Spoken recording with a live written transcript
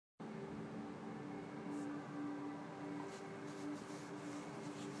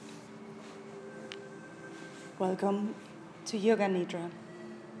Welcome to Yoga Nidra.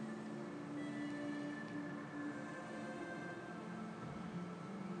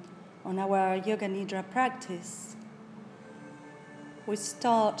 On our Yoga Nidra practice, we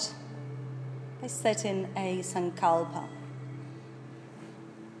start by setting a sankalpa.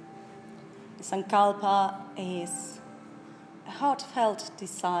 A sankalpa is a heartfelt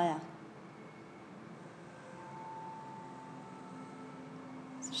desire.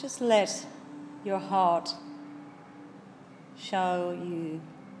 So just let your heart show you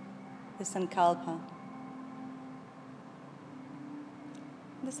the sankalpa.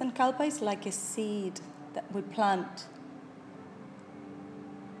 The sankalpa is like a seed that we plant.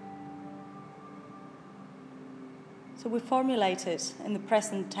 So we formulate it in the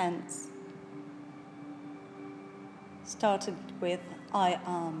present tense. Started with I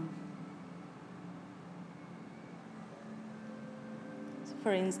am. So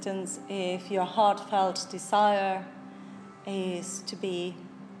for instance, if your heartfelt desire is to be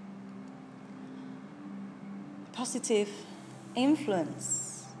a positive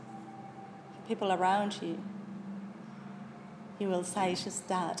influence for people around you, you will say just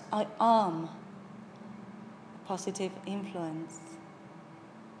that, I am a positive influence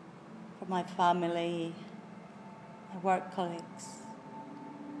for my family, my work colleagues.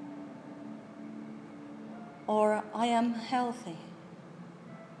 Or I am healthy.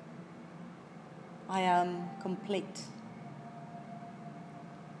 I am complete.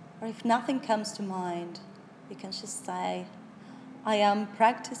 Or if nothing comes to mind, you can just say, I am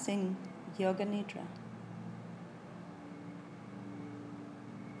practicing Yoga Nidra.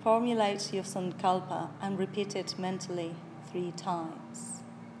 Formulate your sankalpa and repeat it mentally 3 times.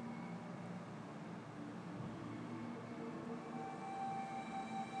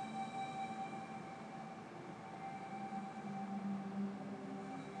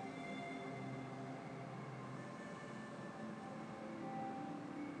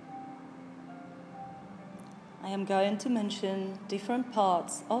 I am going to mention different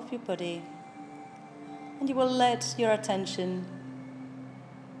parts of your body, and you will let your attention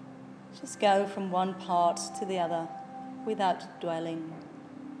just go from one part to the other without dwelling.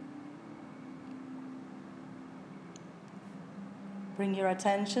 Bring your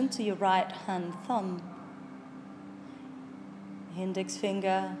attention to your right hand thumb, index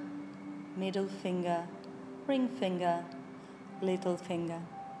finger, middle finger, ring finger, little finger.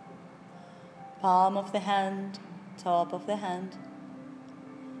 Palm of the hand, top of the hand,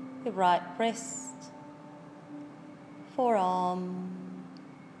 your right wrist, forearm,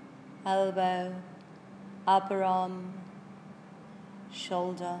 elbow, upper arm,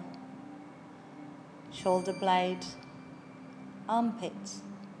 shoulder, shoulder blade, armpit,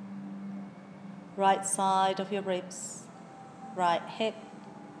 right side of your ribs, right hip,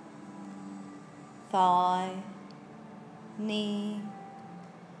 thigh, knee,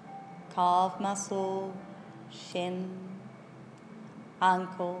 calf muscle, shin,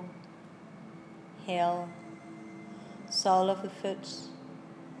 ankle, heel, sole of the foot,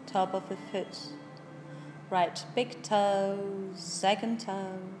 top of the foot, right big toe, second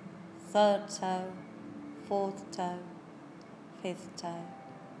toe, third toe, fourth toe, fifth toe.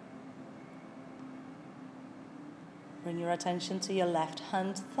 Bring your attention to your left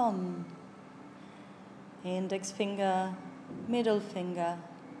hand thumb, index finger, middle finger,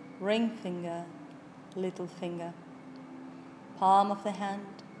 ring finger, little finger, palm of the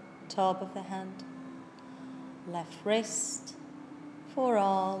hand, top of the hand, left wrist,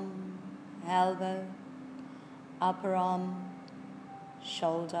 forearm, elbow, upper arm,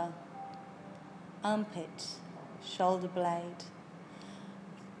 shoulder, armpit, shoulder blade,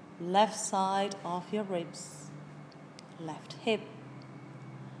 left side of your ribs, left hip,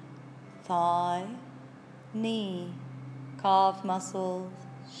 thigh, knee, calf muscles,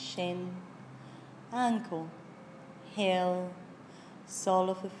 shin, ankle, heel, sole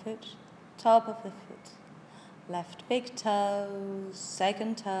of the foot, top of the foot, left big toe,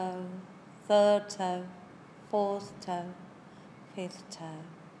 second toe, third toe, fourth toe, fifth toe.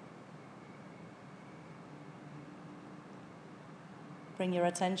 Bring your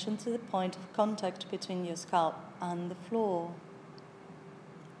attention to the point of contact between your scalp and the floor.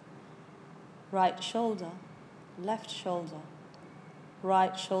 Right shoulder, left shoulder,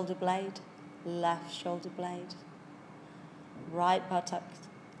 right shoulder blade, left shoulder blade, right buttocks,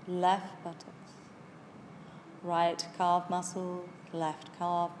 left buttocks, right calf muscle, left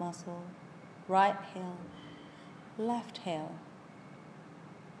calf muscle, right heel, left heel.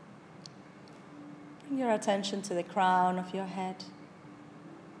 Bring your attention to the crown of your head,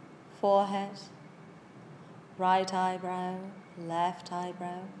 forehead, right eyebrow, left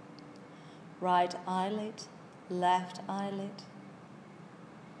eyebrow, right eyelid, left eyelid,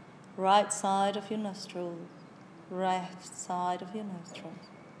 right side of your nostrils, left side of your nostrils,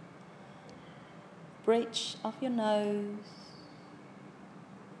 bridge of your nose,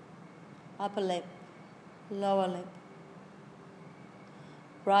 upper lip, lower lip,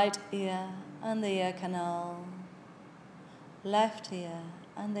 right ear and the ear canal, left ear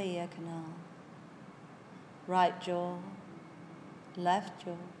and the ear canal, right jaw, left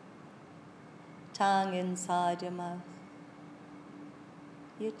jaw, tongue inside your mouth,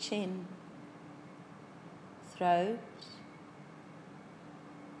 your chin, throat,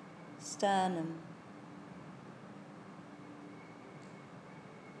 sternum,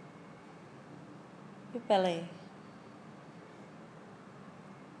 your belly,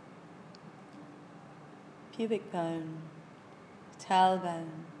 pubic bone, tailbone,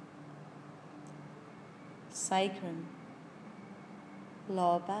 sacrum,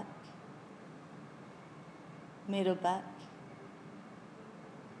 lower back, middle back,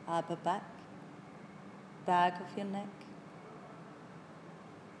 upper back, back of your neck,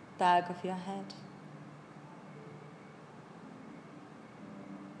 back of your head,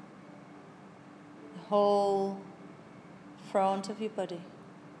 the whole front of your body,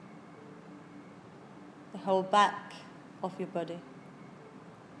 the whole back of your body,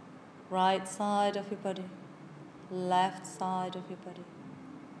 right side of your body, left side of your body.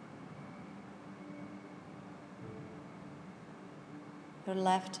 Your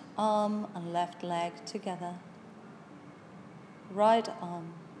left arm and left leg together. Right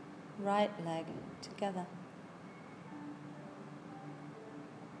arm, right leg together.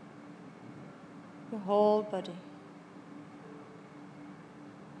 Your whole body.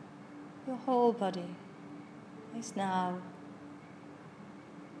 Your whole body is now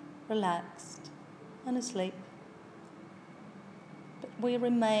relaxed and asleep. But we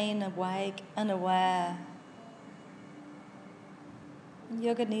remain awake and aware.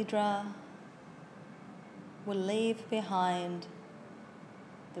 Yoga Nidra will leave behind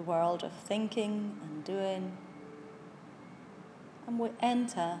the world of thinking and doing, and we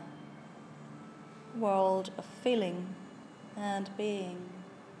enter the world of feeling and being.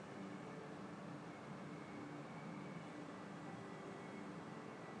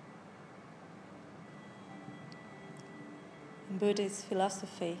 In Buddhist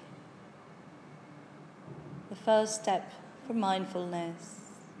philosophy, the first step for mindfulness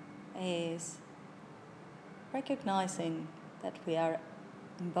is recognizing that we are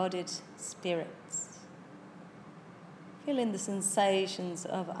embodied spirits, feeling the sensations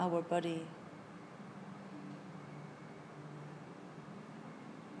of our body.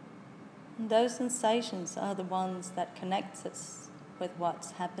 And those sensations are the ones that connect us with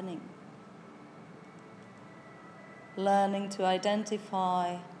what's happening. Learning to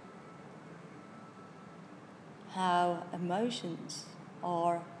identify how emotions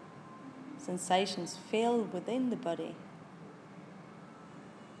or sensations feel within the body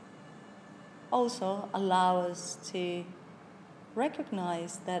also allow us to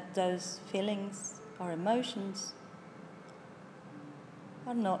recognize that those feelings or emotions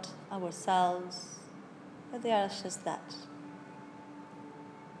are not ourselves, but they are just that.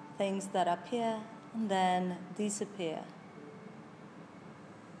 Things that appear and then disappear.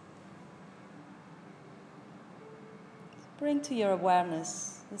 Bring to your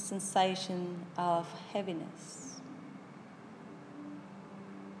awareness the sensation of heaviness.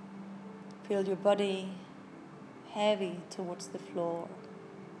 Feel your body heavy towards the floor.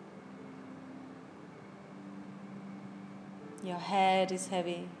 Your head is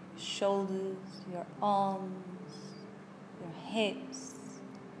heavy, your shoulders, your arms, your hips,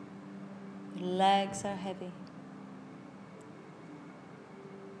 your legs are heavy.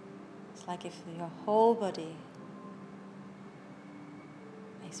 It's like if your whole body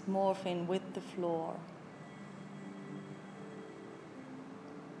is morphing with the floor.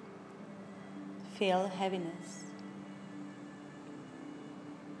 Feel heaviness.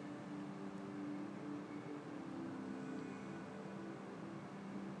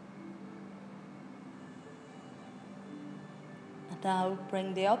 And now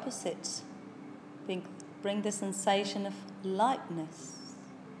bring the opposite. Bring the sensation of lightness.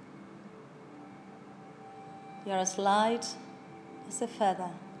 You're as light as a feather,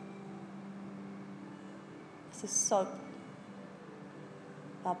 as a soap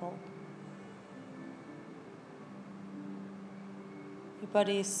bubble. Your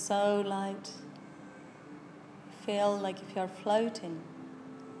body is so light, you feel like if you're floating,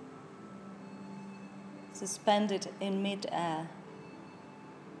 suspended in mid-air.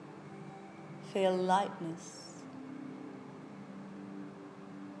 Feel lightness.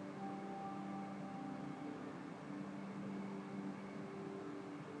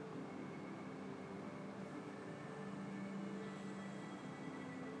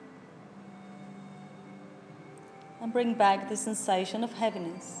 And bring back the sensation of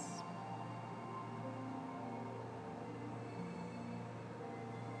heaviness.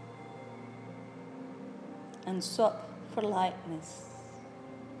 And swap for lightness.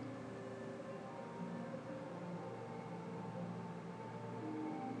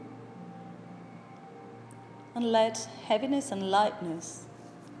 And let heaviness and lightness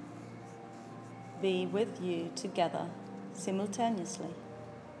be with you together simultaneously.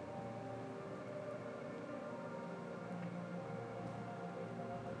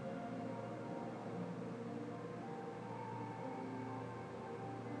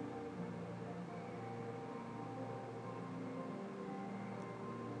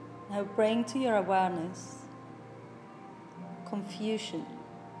 Now bring to your awareness confusion.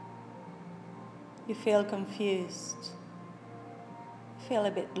 You feel confused. You feel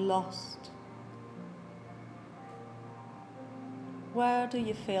a bit lost. Where do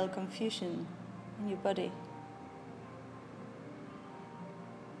you feel confusion in your body?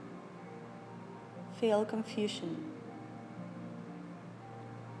 Feel confusion.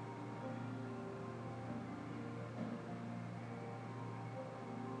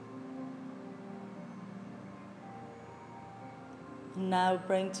 Now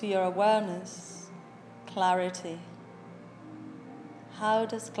bring to your awareness clarity. How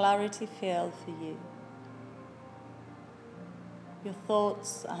does clarity feel for you? Your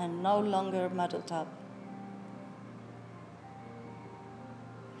thoughts are no longer muddled up.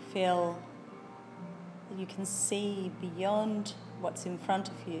 Feel that you can see beyond what's in front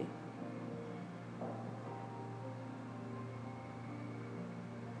of you.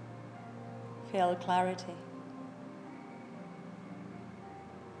 Feel clarity.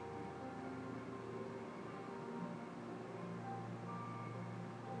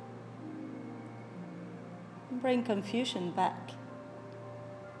 Bring confusion back.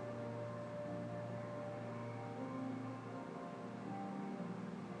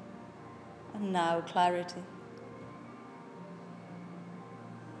 And now clarity.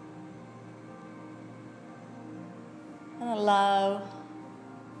 And allow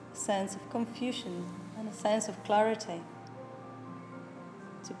a sense of confusion and a sense of clarity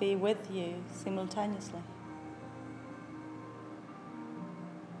to be with you simultaneously.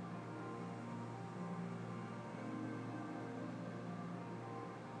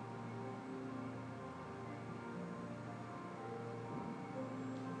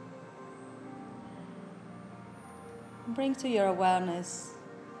 Bring to your awareness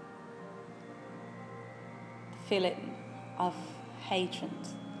the feeling of hatred,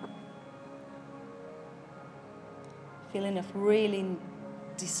 feeling of really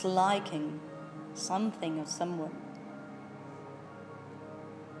disliking something or someone.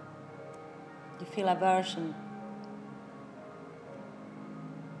 You feel aversion.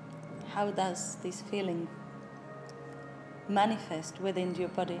 How does this feeling manifest within your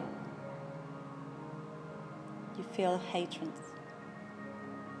body? You feel hatred,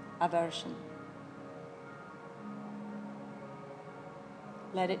 aversion.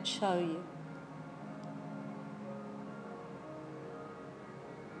 Let it show you.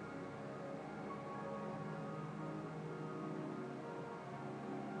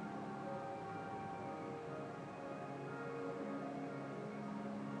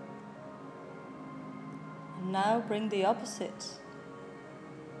 And now bring the opposite.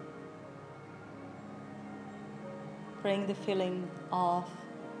 Bring the feeling of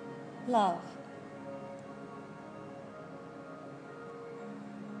love.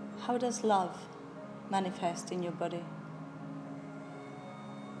 How does love manifest in your body?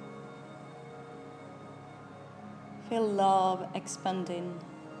 Feel love expanding.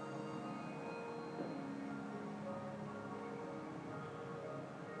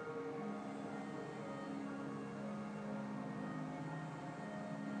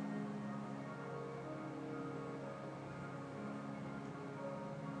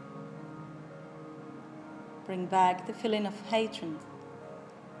 Bring back the feeling of hatred,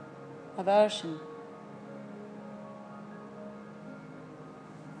 aversion.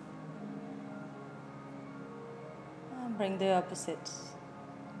 And bring the opposite,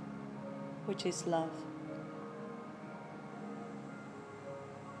 which is love.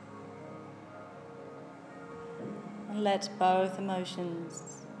 And let both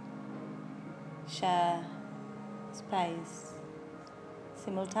emotions share space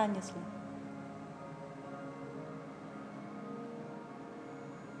simultaneously.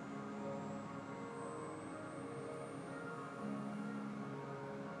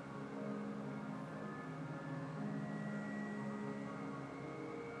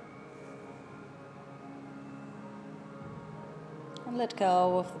 And let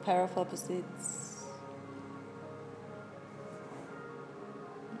go of the pair of opposites.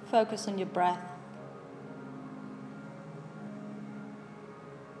 Focus on your breath.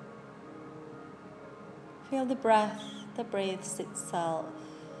 Feel the breath that breathes itself.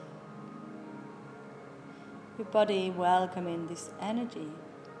 Your body welcoming this energy,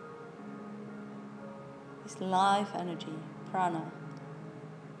 this life energy, prana,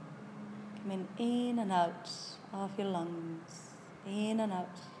 coming in and out of your lungs, in and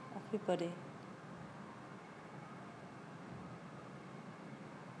out of your body.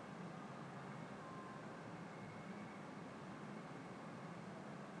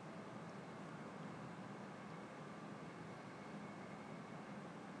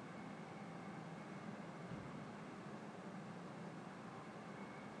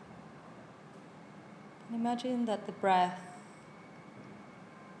 And imagine that the breath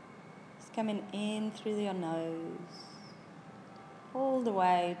is coming in through your nose, all the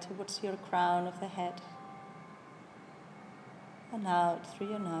way towards your crown of the head, and out through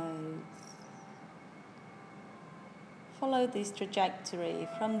your nose. Follow this trajectory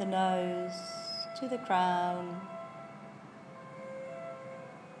from the nose to the crown.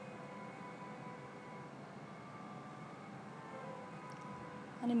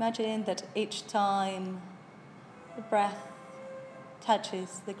 And imagine that each time the breath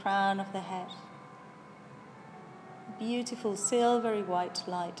touches the crown of the head, a beautiful silvery white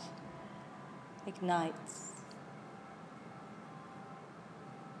light ignites.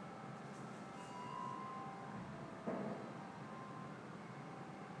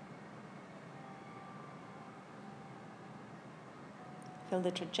 Feel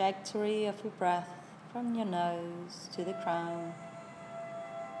the trajectory of your breath from your nose to the crown.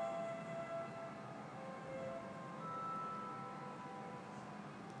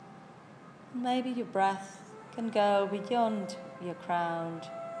 Maybe your breath can go beyond your crown,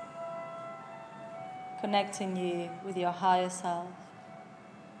 connecting you with your higher self.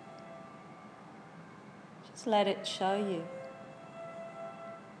 Just let it show you.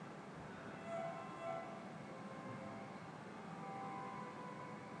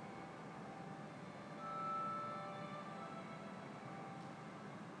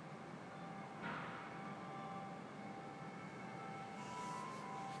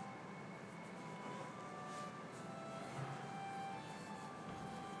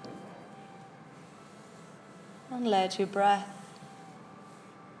 And let your breath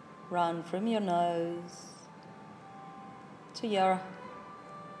run from your nose to your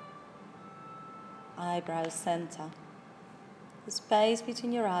eyebrow center, the space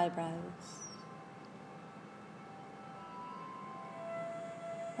between your eyebrows.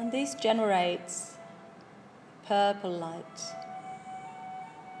 And this generates purple light,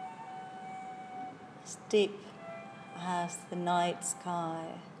 as deep as the night sky.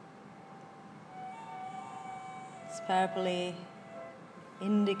 It's purpley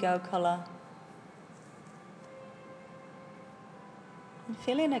indigo color. And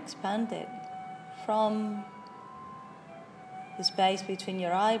feeling expanded from the space between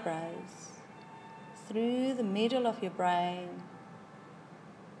your eyebrows, through the middle of your brain,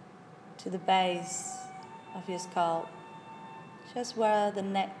 to the base of your skull, just where the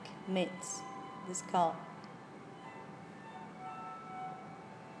neck meets the skull.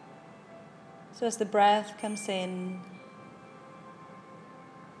 So as the breath comes in,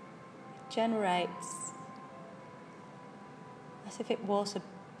 it generates as if it was a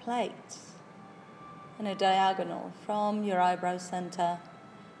plate in a diagonal from your eyebrow center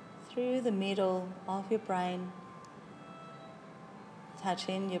through the middle of your brain,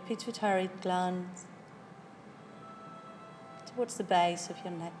 touching your pituitary gland towards the base of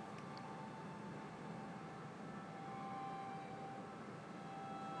your neck.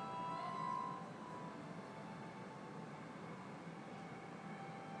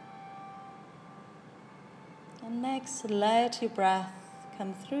 And next, let your breath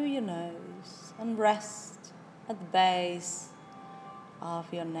come through your nose and rest at the base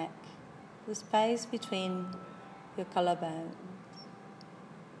of your neck, the space between your collarbones.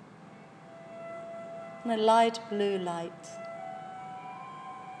 And a light blue light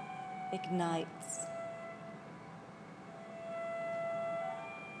ignites.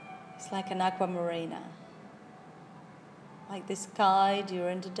 It's like an aquamarina, like the sky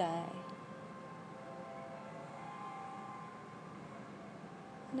during the day.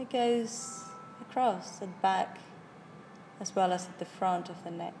 And it goes across and back, as well as at the front of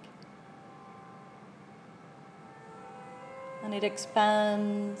the neck. And it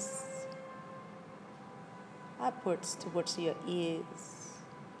expands upwards towards your ears,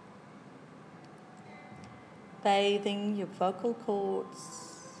 bathing your vocal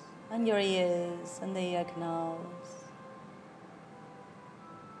cords and your ears and the ear canals.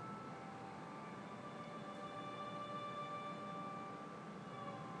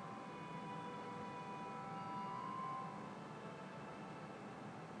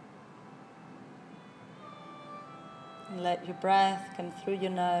 And let your breath come through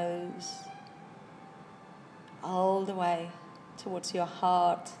your nose all the way towards your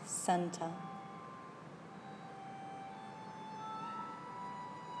heart center.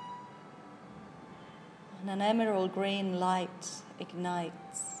 And an emerald green light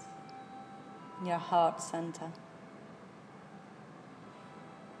ignites in your heart center.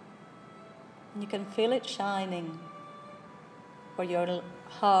 And you can feel it shining where your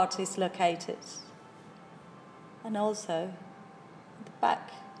heart is located. And also at the back.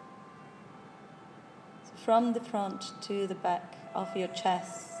 So from the front to the back of your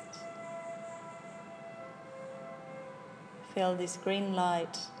chest. Feel this green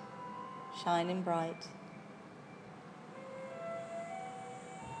light shining bright.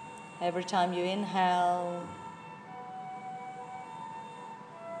 Every time you inhale,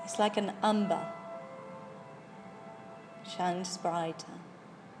 it's like an amber, shines brighter.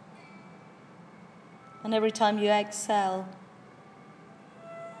 And every time you exhale,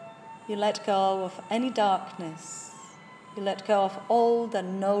 you let go of any darkness. You let go of all that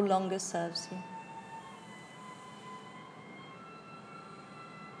no longer serves you.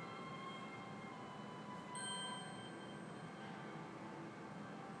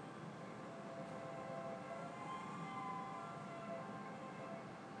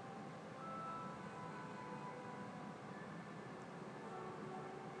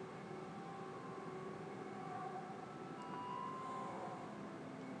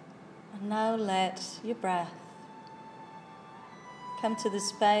 And now let your breath come to the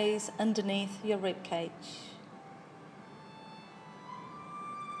space underneath your ribcage.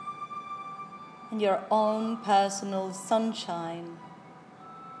 And your own personal sunshine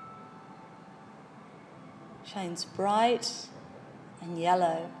shines bright and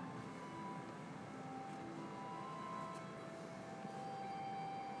yellow.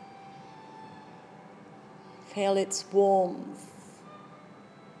 Feel its warmth.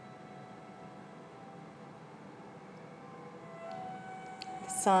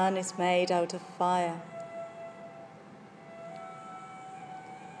 The sun is made out of fire.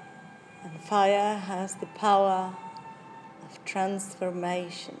 And fire has the power of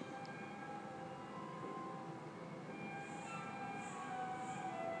transformation.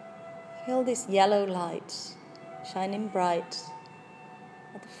 Feel this yellow light shining bright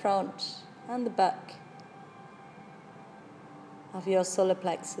at the front and the back of your solar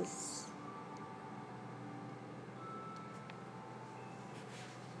plexus.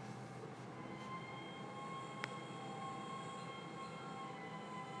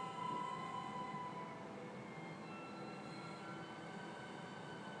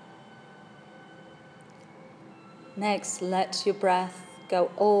 Next, let your breath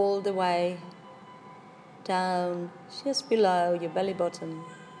go all the way down, just below your belly button,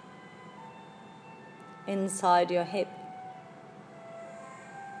 inside your hip.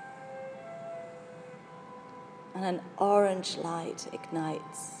 And an orange light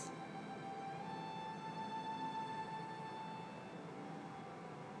ignites.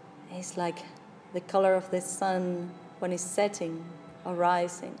 It's like the color of the sun when it's setting or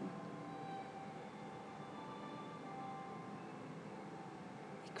rising.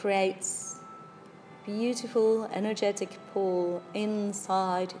 It creates a beautiful, energetic pool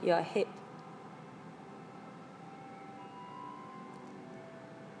inside your hip.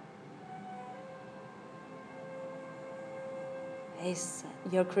 It's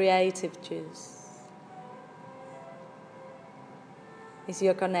your creative juice. It's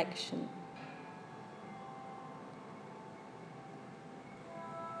your connection.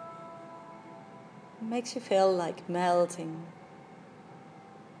 It makes you feel like melting.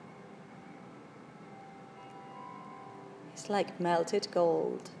 It's like melted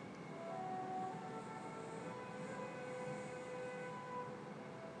gold.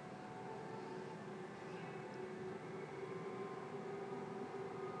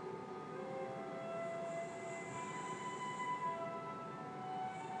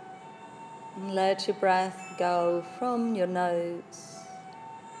 And let your breath go from your nose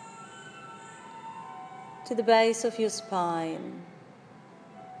to the base of your spine.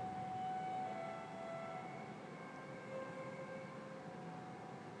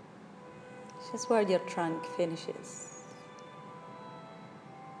 Just where your trunk finishes.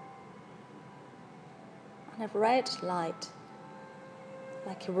 And a red light,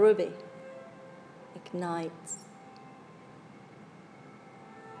 like a ruby, ignites.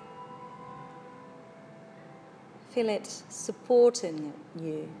 Feel it supporting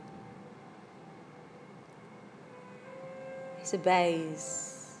you. It's a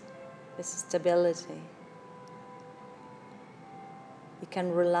base, it's a stability. You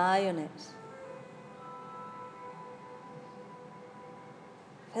can rely on it.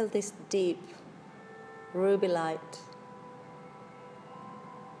 Feel this deep ruby light.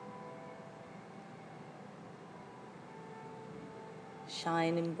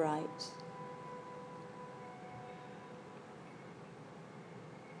 Shining bright.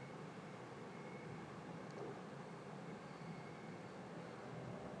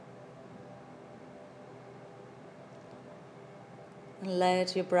 And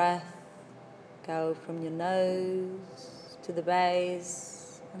let your breath go from your nose to the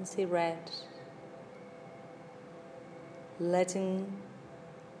base and see red. Letting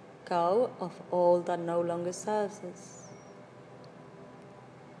go of all that no longer serves us.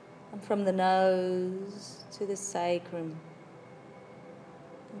 And from the nose to the sacrum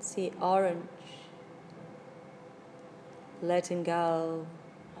and see orange. Letting go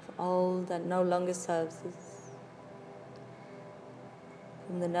of all that no longer serves us.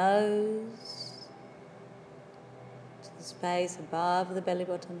 From the nose to the space above the belly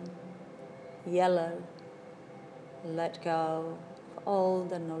button, yellow. Let go of all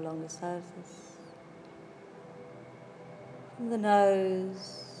that no longer serves us. From the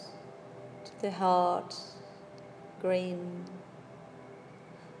nose to the heart, green.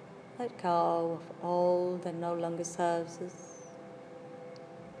 Let go of all that no longer serves us.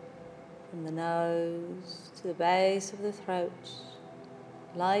 From the nose to the base of the throat,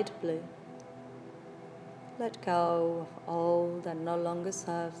 light blue. Let go of all that no longer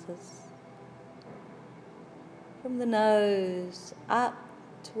serves us. From the nose up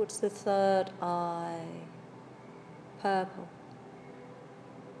towards the third eye, purple.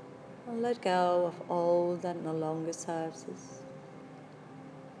 And let go of all that no longer serves us.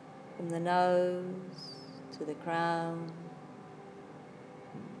 From the nose to the crown,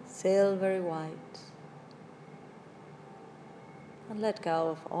 silvery white. And let go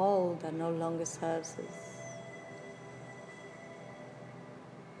of all that no longer serves us.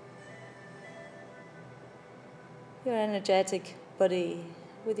 Your energetic body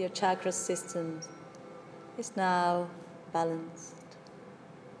with your chakra systems is now balanced.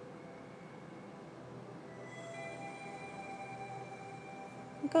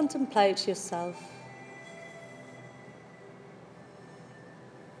 And contemplate yourself.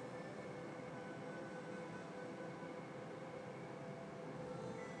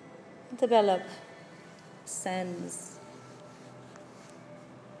 And develop a sense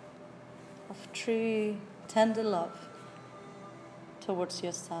of true, tender love towards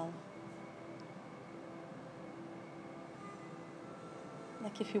yourself.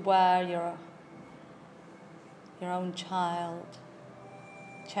 Like if you were your own child,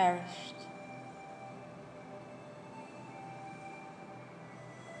 cherished.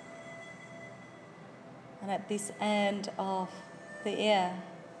 And at this end of the ear,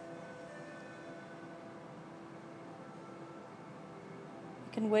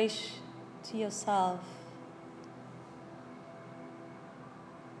 you can wish to yourself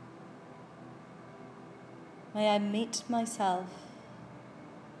may I meet myself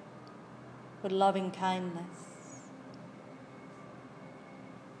with loving kindness.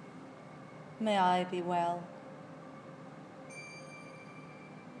 May I be well.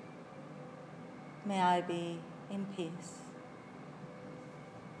 May I be in peace.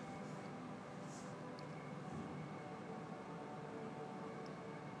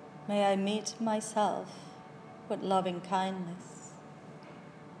 May I meet myself with loving kindness.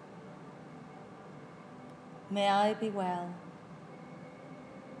 May I be well.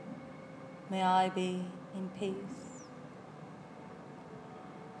 May I be in peace.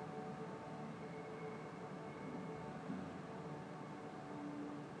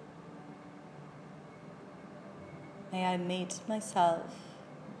 May I meet myself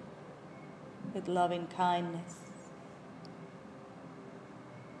with loving kindness.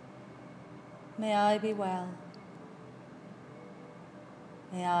 May I be well.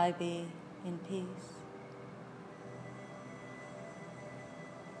 May I be in peace.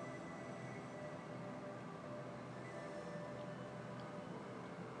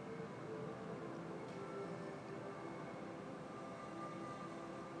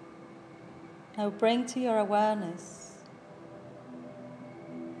 Now bring to your awareness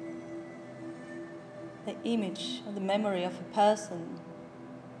the image or the memory of a person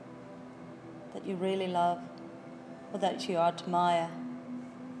that you really love or that you admire.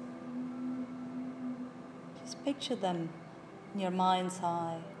 Just picture them in your mind's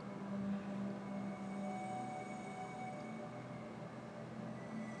eye.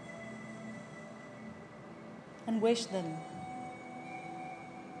 And wish them.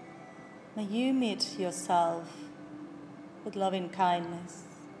 May you meet yourself with loving kindness.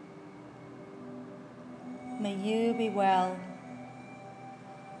 May you be well.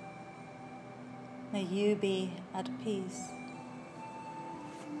 May you be at peace.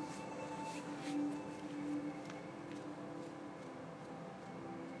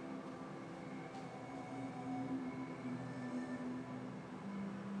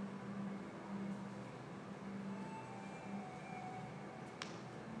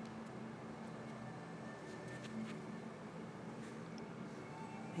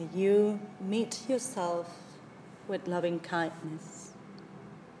 May you meet yourself with loving kindness.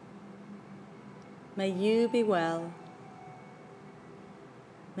 May you be well.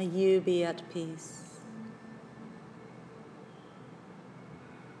 May you be at peace.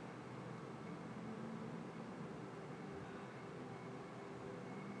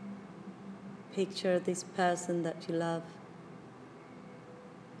 Picture this person that you love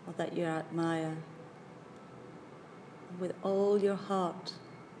or that you admire. With all your heart,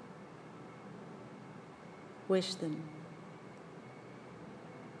 wish them.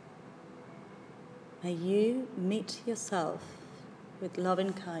 May you meet yourself with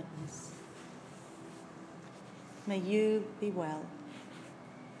loving kindness. May you be well.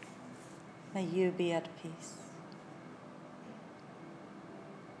 May you be at peace.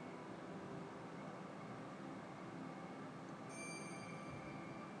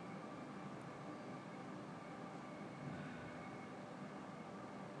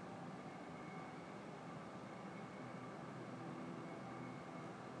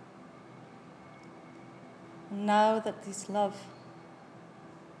 And now that this love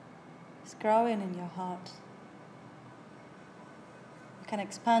is growing in your heart, you can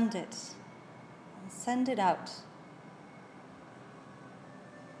expand it and send it out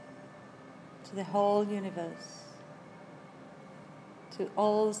to the whole universe, to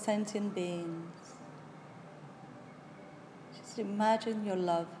all sentient beings. Just imagine your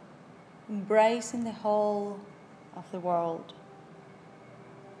love embracing the whole of the world.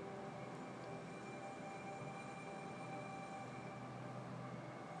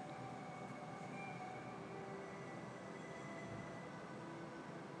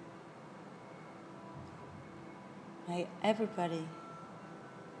 May everybody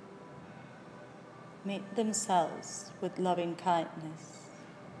meet themselves with loving kindness.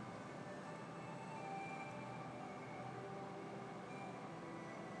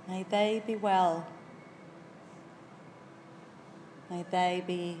 May they be well. May they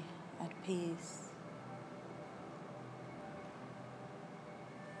be at peace.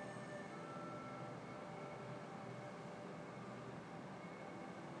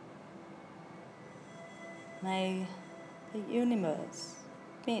 May the universe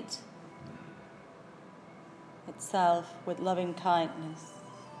meet itself with loving kindness.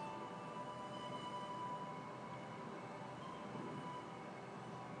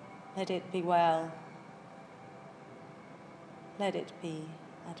 Let it be well. Let it be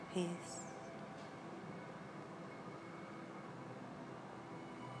at peace.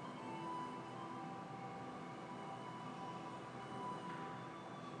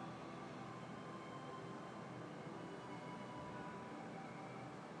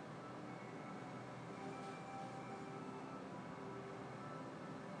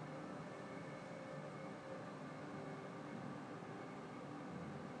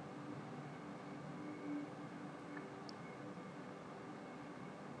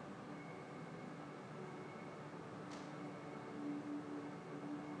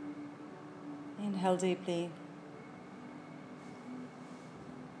 Inhale deeply,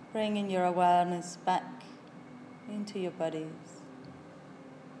 bringing your awareness back into your bodies.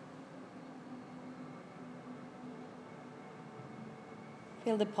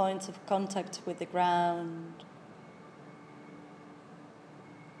 Feel the points of contact with the ground.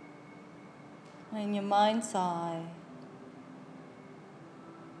 And in your mind's eye,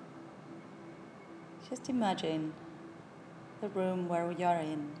 just imagine the room where you're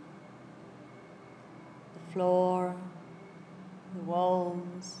in. The floor, the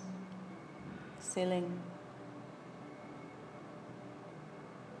walls, the ceiling.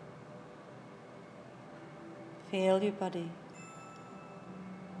 Feel your body.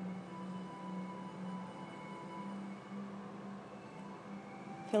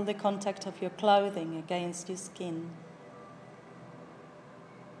 Feel the contact of your clothing against your skin.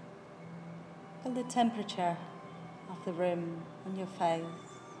 Feel the temperature of the room on your face.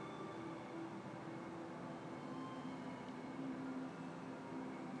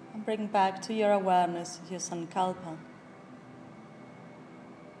 And bring back to your awareness your sankalpa,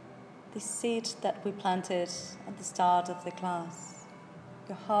 the seed that we planted at the start of the class,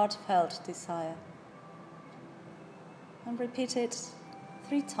 your heartfelt desire. And repeat it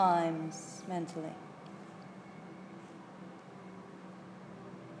 3 times mentally.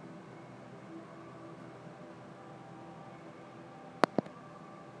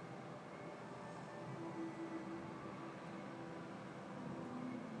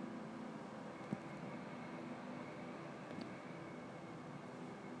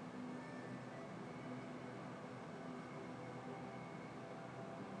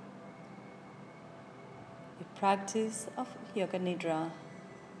 practice of Yoga Nidra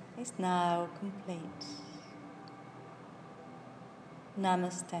is now complete.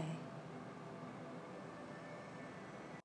 Namaste.